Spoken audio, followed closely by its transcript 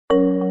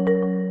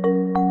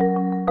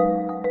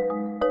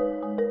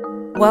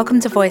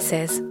Welcome to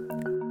Voices,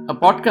 a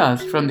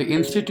podcast from the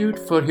Institute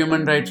for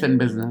Human Rights and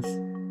Business.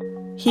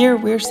 Here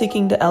we're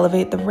seeking to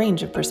elevate the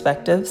range of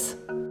perspectives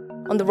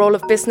on the role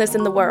of business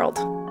in the world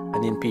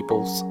and in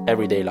people's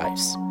everyday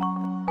lives.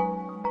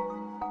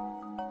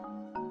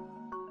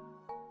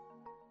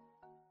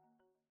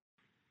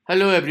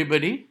 Hello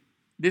everybody,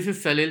 this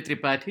is Salil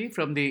Tripathi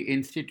from the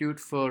Institute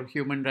for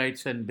Human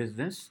Rights and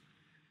Business,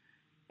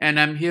 and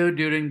I'm here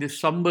during this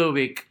somber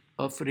week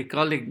of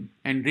recalling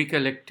and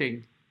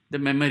recollecting the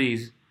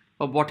memories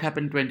of what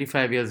happened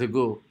 25 years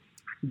ago,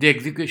 the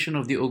execution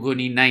of the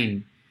Ogoni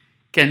 9,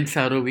 Ken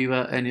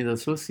Saro-Wiwa and his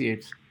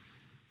associates,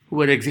 who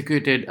were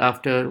executed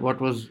after what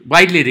was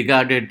widely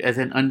regarded as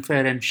an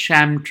unfair and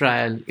sham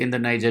trial in the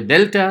Niger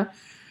Delta.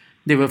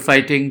 They were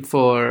fighting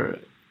for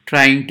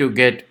trying to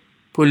get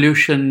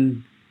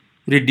pollution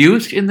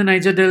reduced in the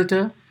Niger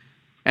Delta,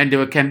 and they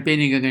were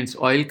campaigning against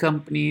oil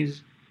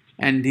companies,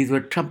 and these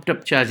were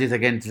trumped-up charges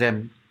against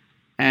them.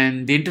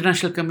 And the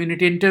international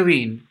community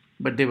intervened,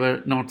 but they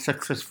were not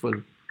successful.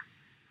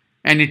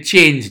 And it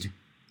changed,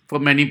 for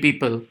many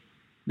people,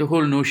 the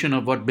whole notion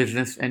of what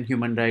business and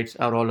human rights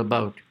are all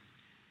about.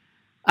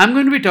 I'm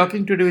going to be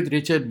talking today with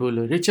Richard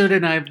Buller. Richard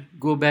and I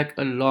go back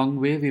a long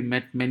way. We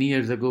met many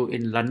years ago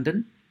in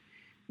London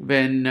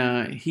when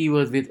he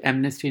was with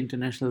Amnesty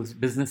International's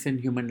Business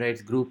and Human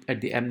Rights Group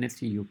at the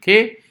Amnesty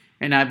UK,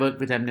 and I worked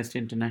with Amnesty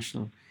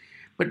International.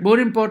 But more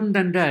important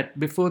than that,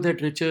 before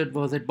that, Richard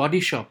was at Body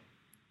Shop,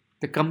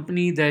 the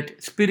company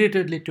that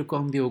spiritedly took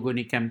on the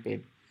Ogoni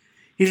campaign.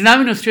 He's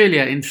now in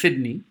Australia, in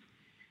Sydney,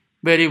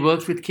 where he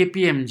works with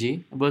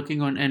KPMG,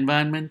 working on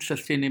environment,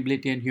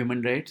 sustainability and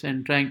human rights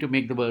and trying to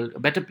make the world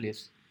a better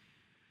place.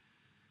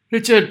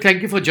 Richard,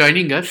 thank you for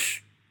joining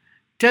us.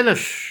 Tell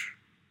us,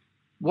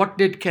 what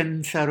did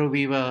Ken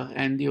Saro-Wiwa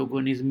and the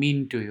Ogonis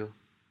mean to you?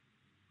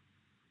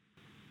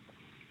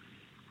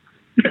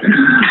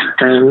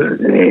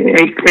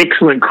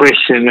 Excellent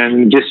question,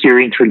 and just your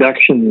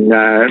introduction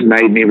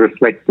made me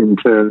reflect in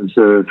terms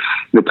of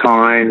the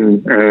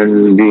time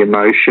and the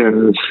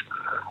emotions.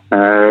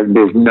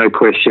 There's no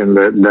question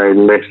that they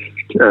left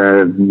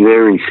a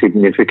very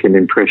significant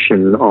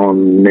impression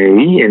on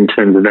me in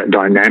terms of that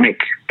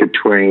dynamic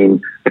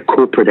between a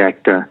corporate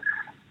actor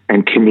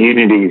and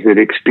communities that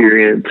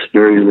experience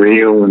very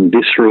real and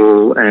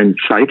visceral and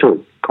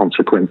fatal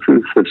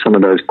consequences of some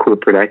of those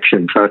corporate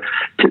actions. So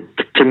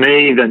to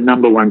me, the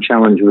number one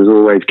challenge was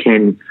always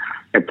Ken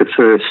at the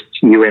first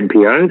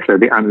UNPO, so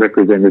the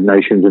Unrepresented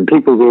Nations and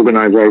Peoples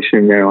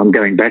Organisation. Now I'm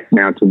going back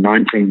now to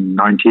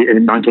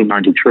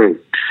 1993.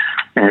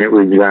 And it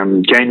was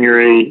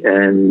January,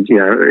 and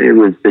it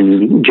was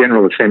the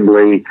General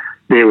Assembly.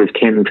 There was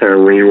Ken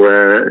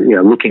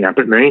Saro-Wiwa, looking up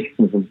at me.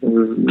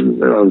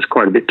 I was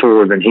quite a bit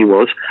taller than he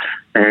was,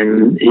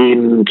 and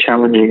him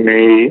challenging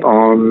me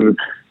on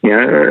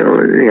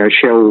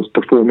Shell's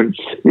performance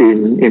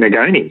in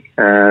Ogoni,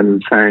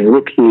 saying,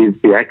 look, here's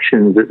the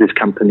actions that this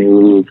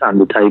company is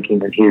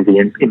undertaking, and here's the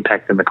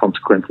impact and the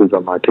consequences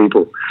on my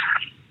people.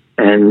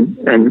 And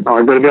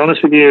I've got to be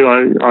honest with you,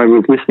 I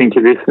was listening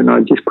to this and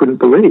I just couldn't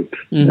believe.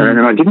 Mm-hmm. And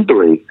I didn't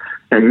believe.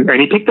 And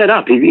he picked that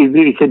up. He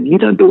said, you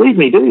don't believe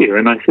me, do you?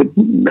 And I said,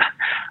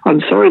 I'm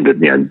sorry, but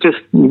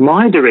just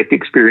my direct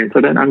experience,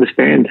 I don't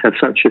understand how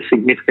such a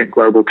significant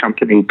global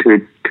company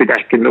could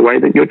act in the way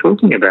that you're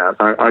talking about.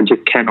 I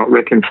just cannot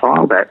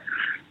reconcile that.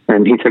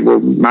 And he said, well,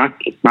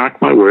 mark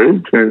my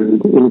words,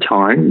 and in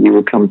time you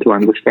will come to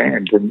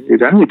understand. And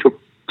it only took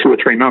 2 or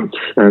 3 months,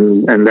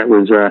 and that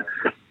was a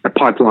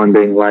pipeline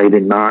being laid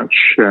in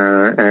March,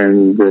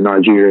 and the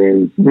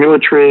Nigerian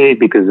military,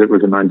 because it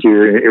was a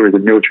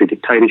military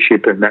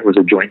dictatorship, and that was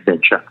a joint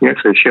venture. Yeah,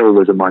 so Shell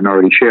was a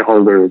minority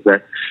shareholder of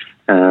that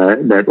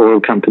oil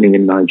company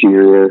in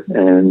Nigeria,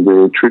 and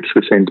the troops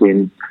were sent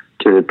in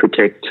to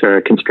protect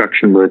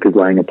construction workers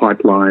laying a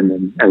pipeline.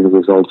 And as a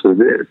result of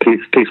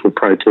peaceful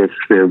protests,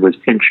 there was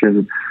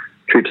tension.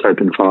 Troops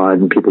opened fire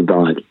and people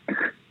died.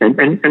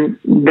 And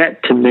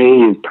that to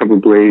me is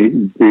probably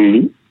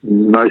the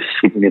most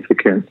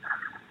significant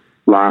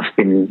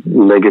lasting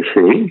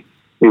legacy,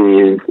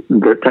 is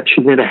that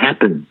should never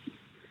happen.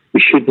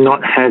 We should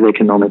not have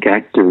economic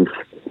actors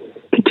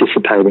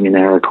participating in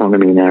our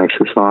economy, in our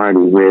society,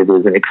 where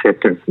there's an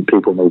acceptance that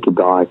people need to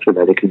die for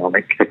that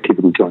economic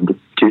activity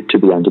to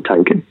be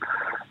undertaken.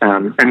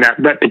 And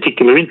that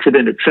particular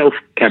incident itself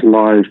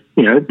catalysed,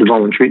 the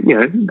voluntary,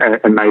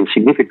 and made a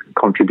significant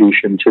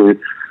contribution to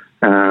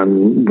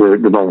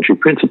the voluntary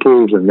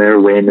principles and their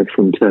awareness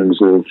in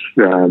terms of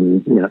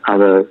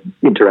other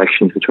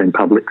interactions between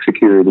public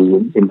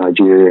security in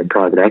Nigeria and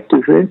private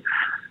actors there.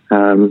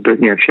 But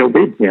Shell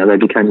did. They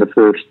became the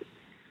first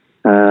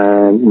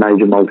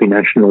major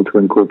multinational to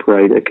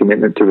incorporate a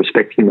commitment to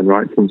respect human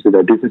rights into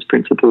their business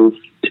principles.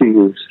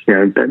 2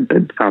 years,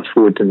 fast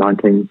forward to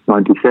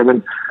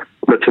 1997.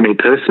 But for me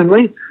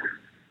personally,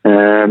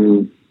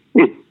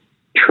 it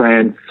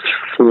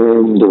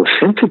transformed or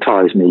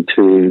sensitized me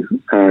to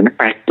an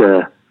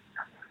actor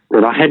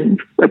that I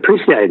hadn't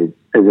appreciated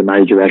as a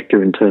major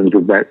actor in terms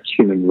of that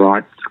human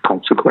rights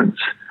consequence.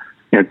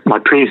 my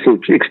previous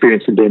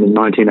experience had been in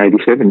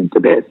 1987 in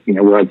Tibet,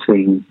 where I'd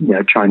seen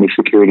Chinese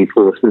security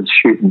forces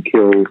shoot and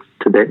kill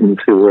Tibetans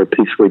who were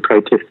peacefully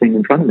protesting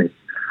in front of me.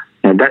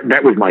 And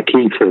that was my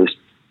key first,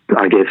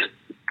 I guess,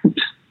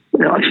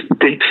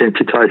 deep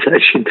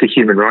sensitization to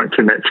human rights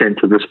and that sense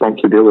of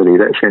responsibility,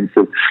 that sense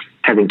of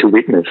having to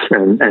witness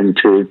and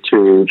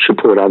to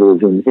support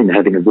others in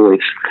having a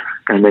voice.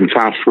 And then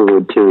fast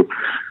forward to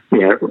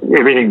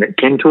everything that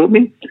Ken taught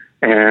me.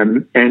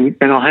 And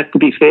I'll have to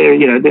be fair,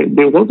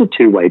 there was a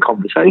two-way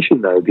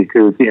conversation though,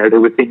 because, there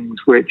were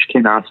things which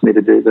Ken asked me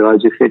to do that I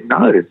just said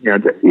no.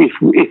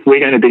 If we're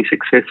going to be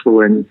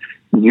successful in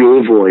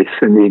your voice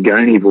and the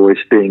Ogoni voice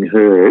being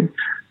heard,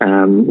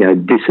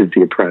 this is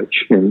the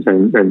approach. And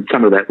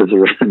some of that was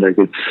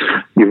around,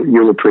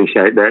 you'll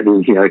appreciate that,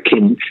 is,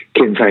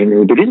 Ken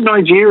saying, but in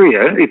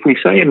Nigeria, if we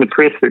say in the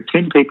press that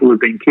 10 people have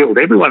been killed,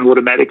 everyone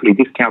automatically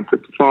discounts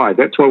it to 5.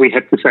 That's why we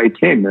have to say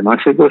 10. And I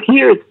said, well,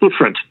 here it's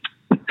different.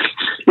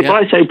 If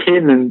I say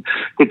 10 and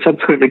it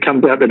subsequently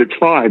comes out that it's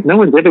 5, no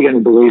one's ever going to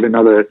believe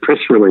another press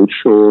release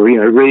or,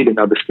 read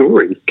another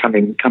story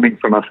coming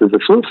from us as a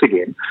source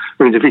again.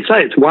 Whereas if we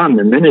say it's 1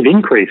 and then it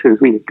increases,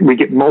 we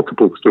get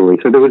multiple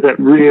stories. So there was that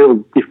real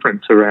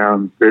difference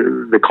around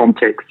the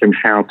context and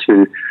how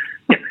to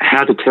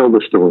tell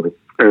the story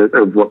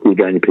of what the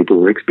Ogoni people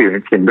were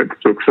experiencing. But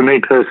for me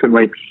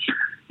personally,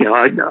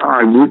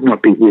 I would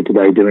not be here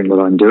today doing what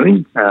I'm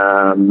doing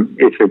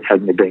if it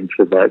hadn't been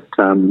for that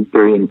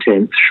very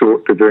intense,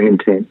 short but very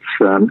intense,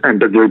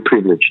 but very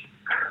privileged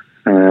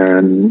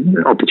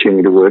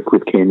opportunity to work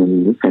with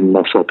Ken and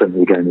Mossop and the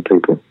Ogoni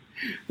people.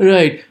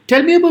 Right.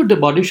 Tell me about the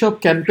Body Shop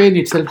campaign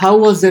itself. How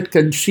was it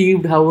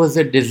conceived? How was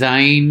it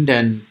designed?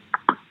 And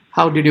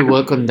how did you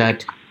work on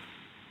that?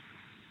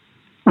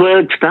 Well,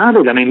 it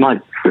started,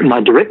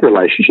 my direct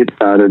relationship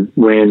started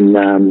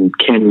when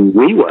Ken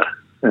Wee-Waa,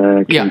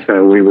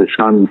 So Wee-Waa's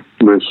son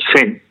was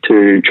sent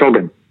to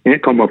Choggon,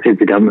 Commonwealth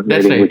Heads of Government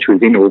meeting, right, which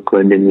was in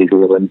Auckland in New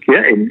Zealand,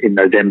 in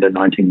November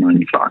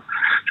 1995.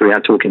 So we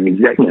are talking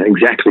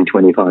exactly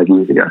 25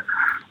 years ago.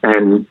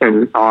 And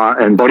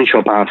Body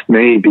Shop asked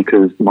me,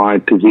 because my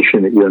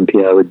position at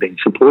UNPO had been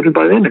supported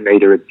by them, and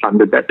Anita had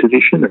funded that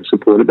position and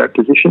supported that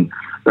position,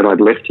 that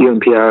I'd left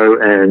UNPO,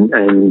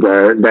 and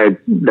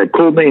they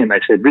called me and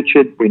they said,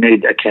 Richard, we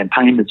need a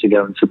campaigner to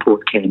go and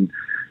support Ken.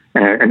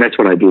 And that's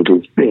what I did. I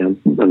was in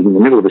the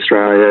middle of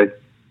Australia,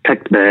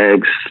 packed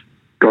bags,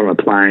 got on a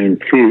plane,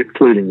 flew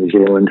to New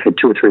Zealand, had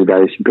 2 or 3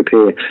 days to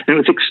prepare. And it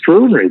was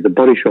extraordinary. The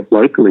Body Shop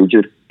locally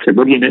just said,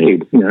 what do you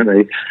need?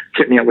 They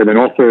set me up with an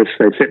office.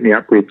 They set me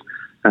up with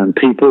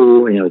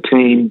people, a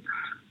team.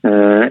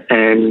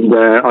 And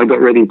I got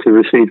ready to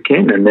receive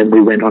Ken. And then we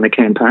went on a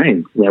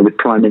campaign, with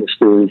prime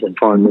ministers and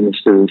foreign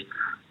ministers,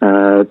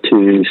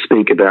 to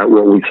speak about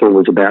what we thought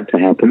was about to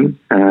happen.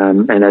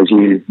 And as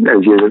you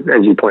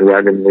pointed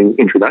out in the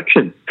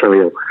introduction,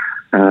 Salil,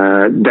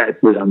 that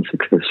was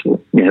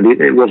unsuccessful.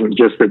 It wasn't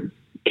just that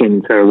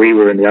Ken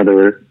Saro-Wiwa and the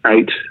other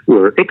 8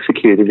 were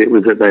executed; it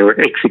was that they were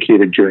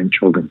executed during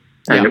Choggon,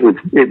 and it was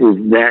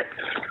that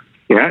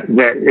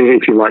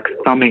if you like,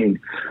 thumbing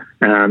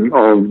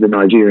of the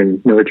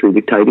Nigerian military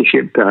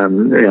dictatorship.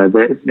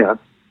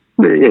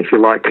 If you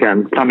like,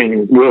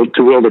 thumbing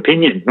world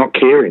opinion, not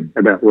caring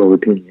about world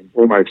opinion,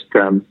 almost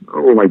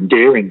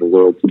daring the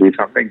world to do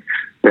something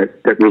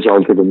that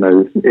resulted in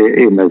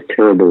those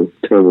terrible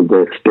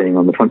deaths being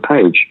on the front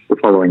page the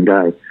following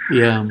day.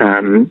 Yeah.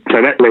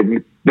 So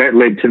that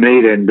led to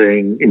me then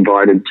being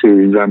invited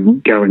to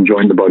go and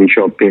join the Body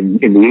Shop in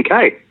the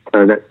UK.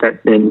 So that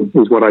then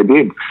was what I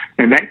did,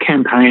 and that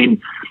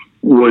campaign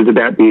was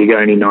about the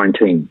Ogoni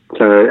 19,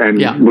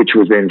 which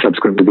was then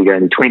subsequently the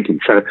Ogoni 20.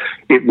 So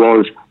it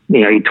was.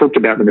 He talked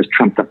about them as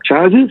trumped-up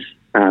charges.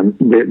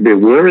 There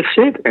were a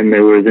set, and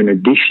there was a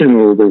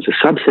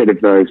subset of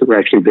those that were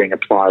actually being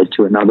applied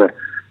to another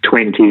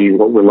 20,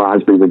 what were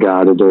largely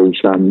regarded as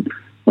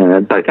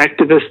both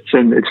activists,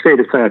 and it's fair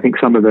to say I think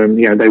some of them,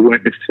 they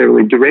weren't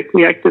necessarily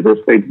directly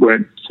activists. They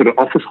weren't sort of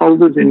office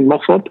holders in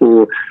Mossop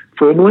or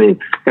formally.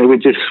 They were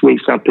just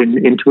swept up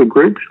into a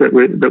group that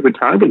were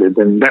targeted,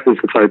 and that was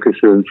the focus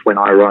of when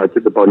I arrived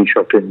at the Body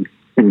Shop in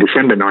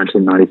December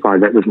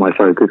 1995. That was my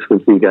focus,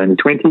 was the Ogoni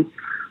 20.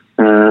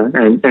 We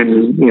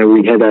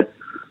had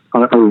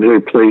I was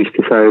very pleased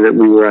to say that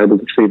we were able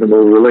to see them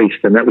all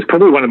released, and that was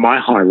probably one of my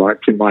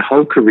highlights in my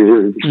whole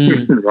career as a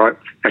human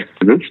rights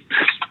activist,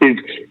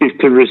 is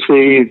to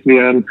receive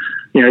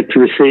to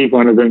receive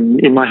one of them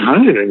in my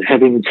home and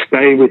have him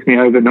stay with me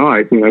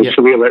overnight.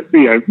 So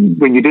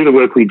when you do the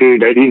work we do,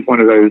 that is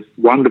one of those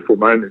wonderful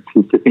moments,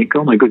 is to think,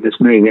 oh my goodness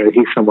me,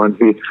 here's someone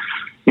who.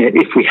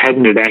 If we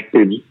hadn't have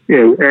acted,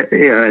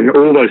 and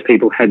all those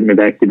people hadn't have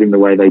acted in the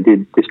way they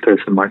did, this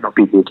person might not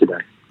be here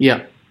today.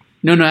 Yeah.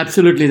 No,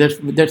 absolutely.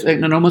 That's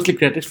enormously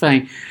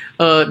gratifying.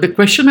 The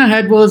question I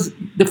had was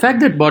the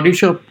fact that Body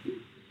Shop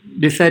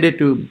decided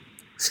to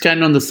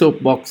stand on the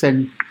soapbox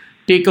and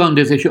take on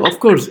this issue, of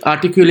course,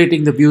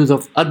 articulating the views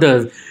of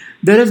others.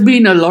 there has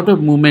been a lot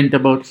of movement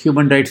about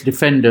human rights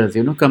defenders.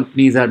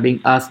 Companies are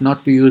being asked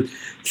not to use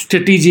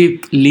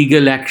strategic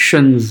legal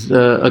actions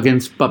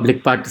against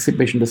public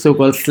participation. The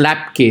so-called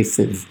SLAPP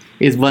cases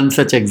is one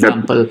such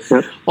example.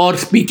 Yep. Or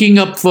speaking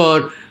up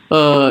for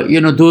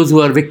those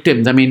who are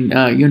victims. Here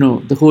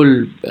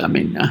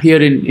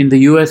in the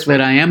US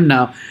where I am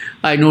now,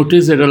 I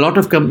noticed that a lot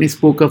of companies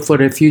spoke up for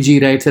refugee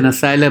rights and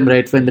asylum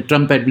rights when the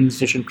Trump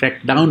administration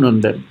cracked down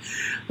on them.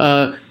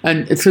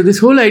 And so this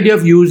whole idea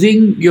of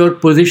using your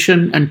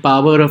position and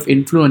power of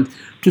influence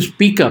to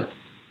speak up,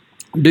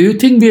 do you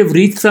think we have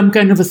reached some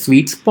kind of a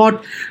sweet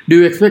spot? Do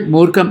you expect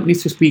more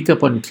companies to speak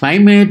up on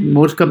climate,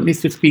 more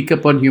companies to speak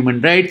up on human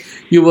rights?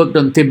 You worked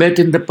on Tibet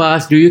in the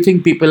past. Do you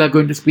think people are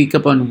going to speak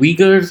up on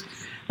Uyghurs?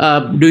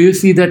 Do you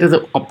see that as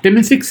an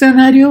optimistic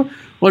scenario?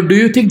 Or do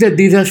you think that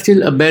these are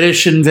still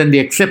aberrations and the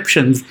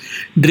exceptions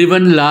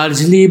driven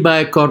largely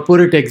by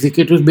corporate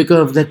executives because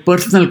of their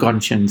personal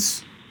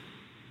conscience?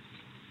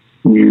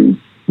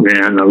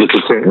 Yeah, no, look,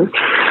 it's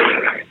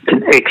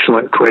an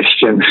excellent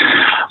question.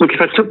 Look,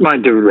 if I took my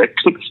direct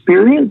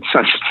experience,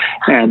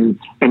 and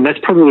that's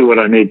probably what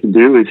I need to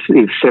do is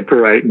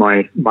separate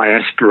my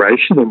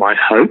aspiration or my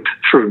hope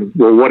from,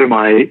 well, what am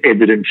I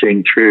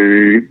evidencing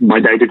through my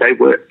day-to-day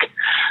work?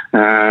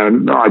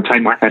 I'd say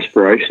my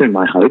aspiration and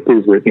my hope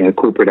is that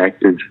corporate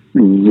actors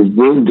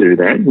will do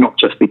that, not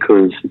just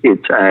because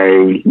it's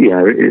a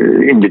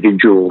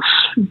individual's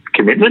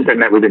commitment,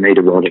 and that was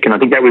Anita Roddick, and I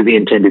think that was the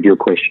intent of your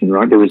question,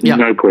 right? There was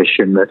no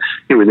question that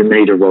it was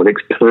Anita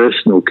Roddick's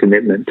personal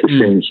commitment to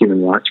seeing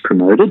human rights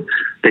promoted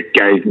that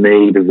gave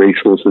me the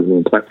resources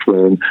and the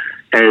platform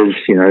as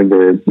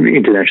the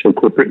international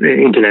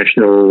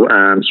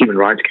human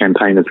rights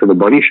campaigner for The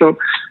Body Shop,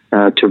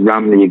 to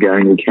run the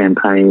Agoni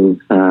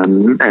campaign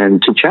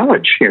and to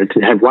challenge, to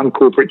have one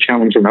corporate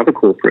challenge another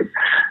corporate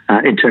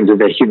in terms of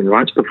their human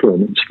rights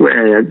performance.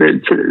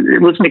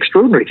 It was an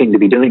extraordinary thing to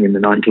be doing in the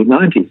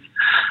 1990s.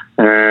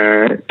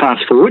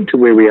 Fast forward to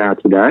where we are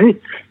today.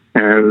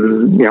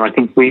 I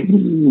think we've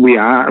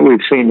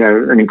seen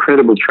an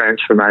incredible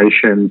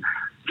transformation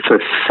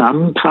for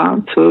some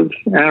parts of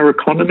our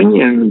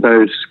economy, and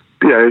those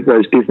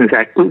business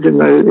actors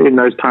in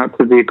those parts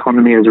of the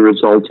economy as a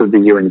result of the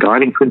UN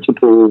guiding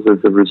principles,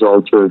 as a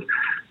result of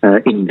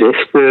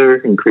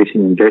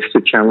increasing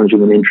investor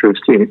challenging and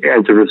interest,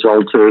 as a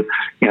result of,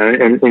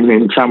 and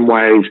in some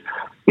ways,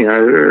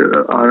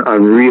 I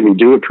really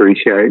do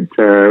appreciate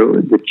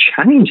the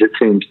change that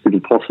seems to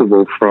be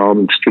possible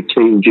from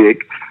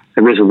strategic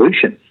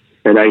resolution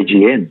at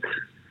AGMs.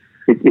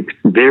 It's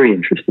very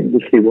interesting to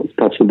see what's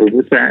possible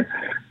with that.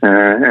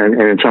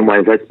 And in some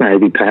ways, that's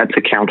maybe perhaps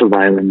a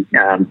countervailing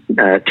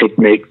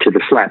technique to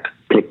the SLAPP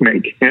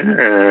technique,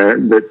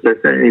 that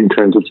in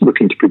terms of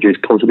looking to produce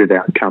positive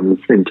outcomes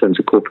in terms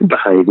of corporate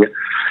behaviour.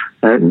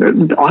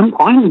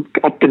 I'm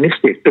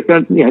optimistic, but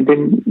then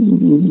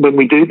when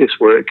we do this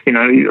work,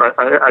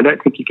 I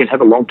don't think you can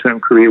have a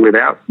long-term career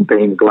without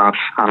being a glass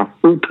half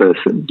full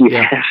person. You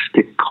have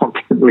to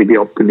constantly be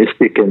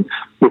optimistic and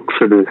look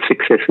for the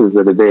successes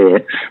that are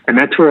there, and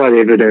that's where I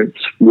evidence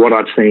what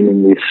I've seen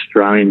in the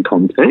Australian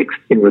context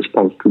in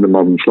response to the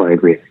Modern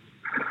Slavery Act.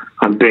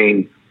 I've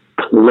been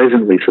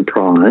pleasantly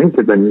surprised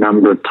at the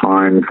number of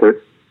times that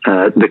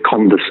the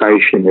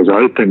conversation is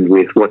opened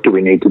with what do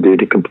we need to do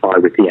to comply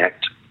with the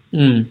Act.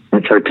 And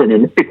so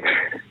to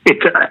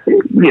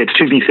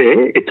be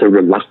fair, it's a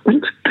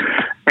reluctant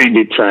and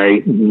it's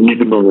a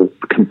minimal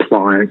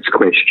compliance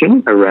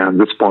question around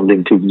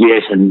responding to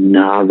yet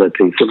another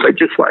piece of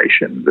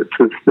legislation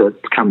that's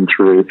come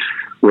through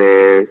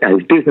where,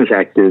 as business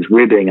actors,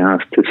 we're being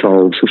asked to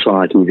solve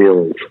society's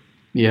ills.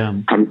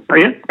 And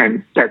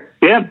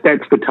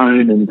that's the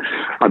tone, and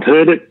I've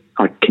heard it.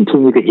 I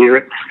continue to hear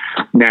it.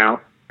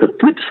 Now, the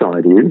flip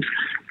side is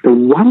the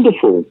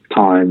wonderful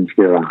times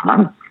there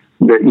are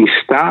that you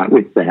start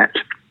with that,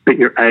 but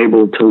you're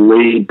able to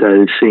lead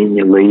those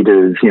senior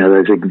leaders,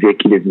 those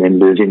executive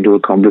members into a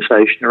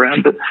conversation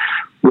around it.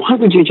 Why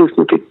would you just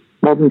look at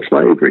modern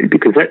slavery?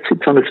 Because that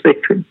sits on a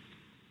spectrum.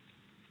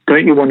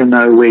 Don't you want to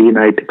know where you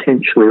may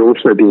potentially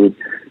also be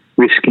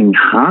risking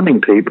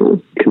harming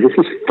people? Because this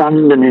is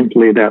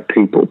fundamentally about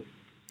people.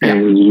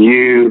 And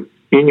you,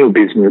 in your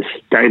business,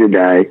 day to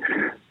day,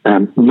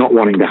 not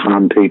wanting to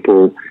harm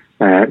people,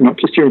 not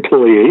just your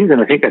employees,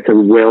 and I think that's a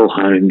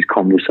well-honed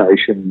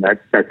conversation.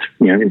 That's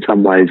in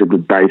some ways a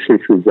good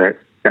basis, is that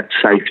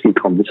safety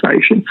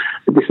conversation.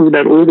 But this is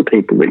about all the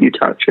people that you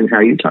touch and how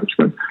you touch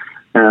them.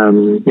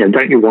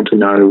 Don't you want to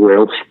know where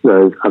else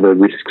those other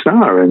risks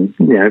are? And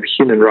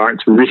human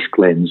rights risk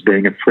lens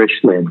being a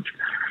fresh lens,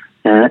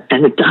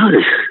 and it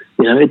does.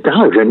 It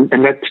does, and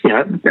that's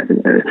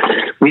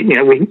we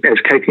as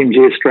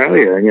KPMG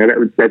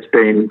Australia, that's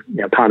been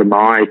part of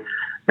my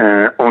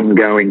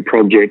ongoing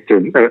project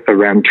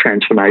around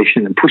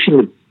transformation and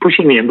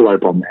pushing the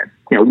envelope on that.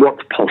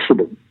 What's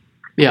possible?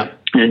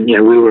 And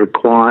we were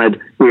acquired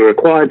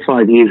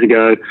 5 years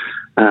ago.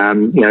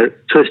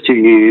 First 2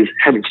 years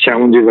had its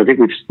challenges. I think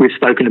we've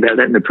spoken about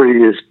that in the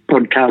previous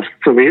podcast,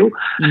 Salil,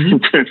 in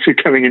terms of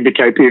coming into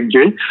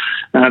KPMG.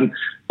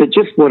 but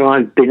just what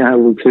I've been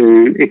able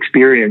to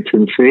experience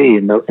and see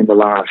in the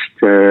last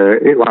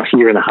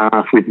year and a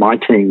half with my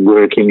team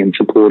working and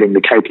supporting the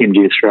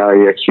KPMG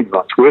Australia Human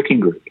Rights Working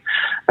Group,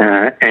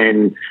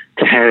 and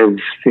to have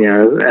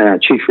our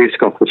Chief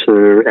Risk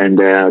Officer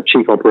and our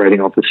Chief Operating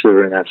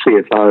Officer and our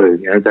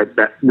CFO,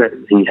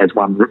 that he has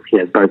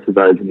both of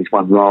those in his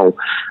one role,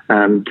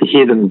 to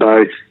hear them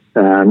both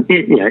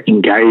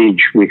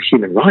engage with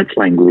human rights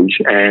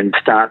language and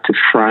start to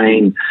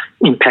frame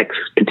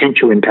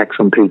potential impacts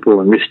on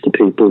people and risk to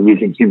people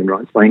using human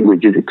rights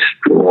language is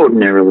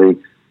extraordinarily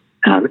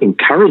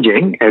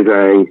encouraging as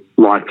a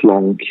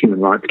lifelong human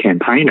rights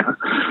campaigner.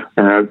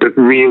 But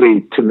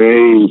really, to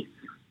me,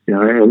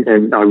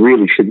 and I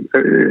really should,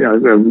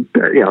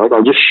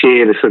 I'll just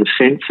share the sort of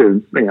sense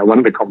of, one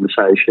of the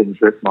conversations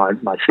that my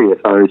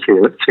CFO,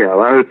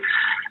 COO,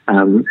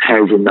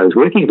 has in those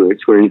working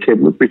groups, where he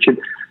said, "Look, Richard,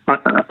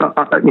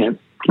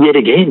 yet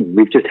again,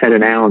 we've just had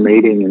an hour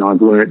meeting and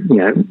I've learned,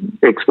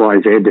 X,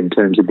 Y, Z in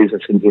terms of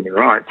business and human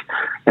rights."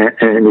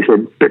 And he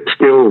said, "But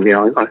still,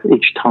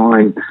 each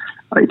time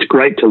it's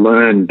great to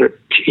learn, but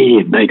gee,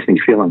 it makes me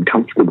feel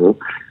uncomfortable."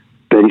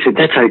 But he said,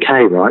 "That's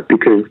okay, right?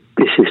 Because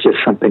this is just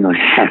something I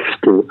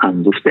have to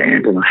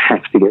understand and I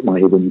have to get my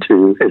head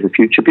into as a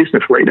future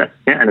business leader,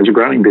 and as a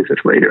growing business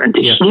leader." And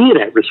to hear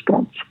that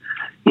response,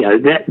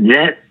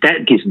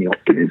 that gives me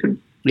optimism.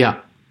 Yeah.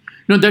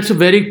 No, that's a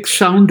very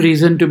sound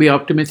reason to be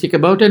optimistic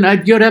about.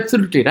 And you're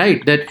absolutely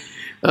right that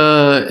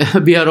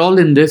we are all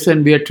in this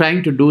and we are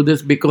trying to do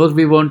this because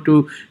we want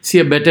to see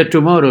a better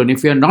tomorrow. And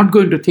if we are not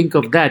going to think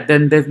of that,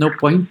 then there's no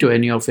point to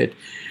any of it.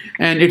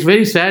 And it's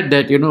very sad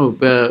that,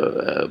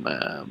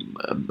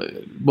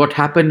 what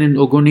happened in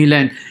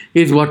Ogoniland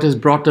is what has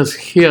brought us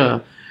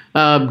here.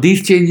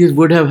 These changes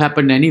would have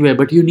happened anywhere,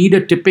 but you need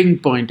a tipping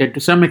point. And to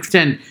some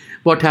extent,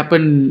 what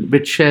happened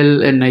with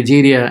Shell and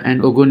Nigeria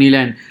and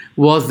Ogoniland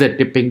was that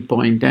tipping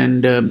point.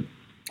 And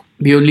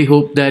we only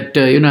hope that,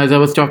 as I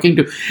was talking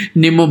to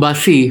Nimo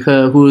Basi,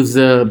 who's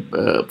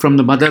from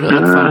the Mother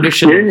Earth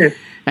Foundation,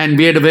 and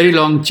we had a very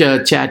long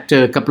chat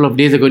a couple of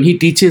days ago, and he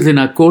teaches in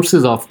our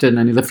courses often,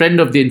 and he's a friend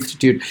of the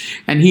Institute.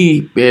 And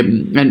he,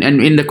 and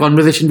in the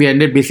conversation, we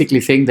ended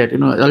basically saying that,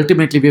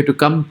 ultimately we have to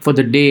come for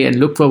the day and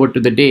look forward to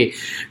the day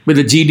where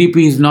the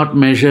GDP is not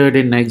measured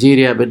in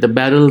Nigeria with the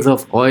barrels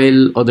of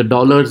oil or the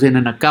dollars in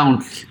an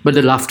account, but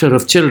the laughter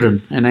of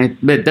children. And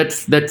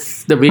that's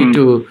the way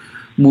to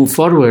move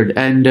forward.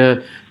 And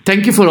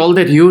thank you for all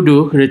that you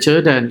do,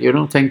 Richard, and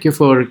thank you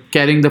for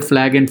carrying the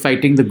flag and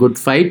fighting the good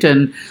fight,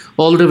 and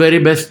all the very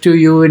best to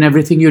you in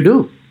everything you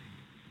do.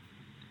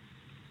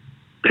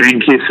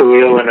 Thank you,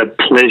 Salil, and a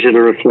pleasure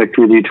to reflect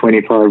with you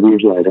 25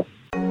 years later.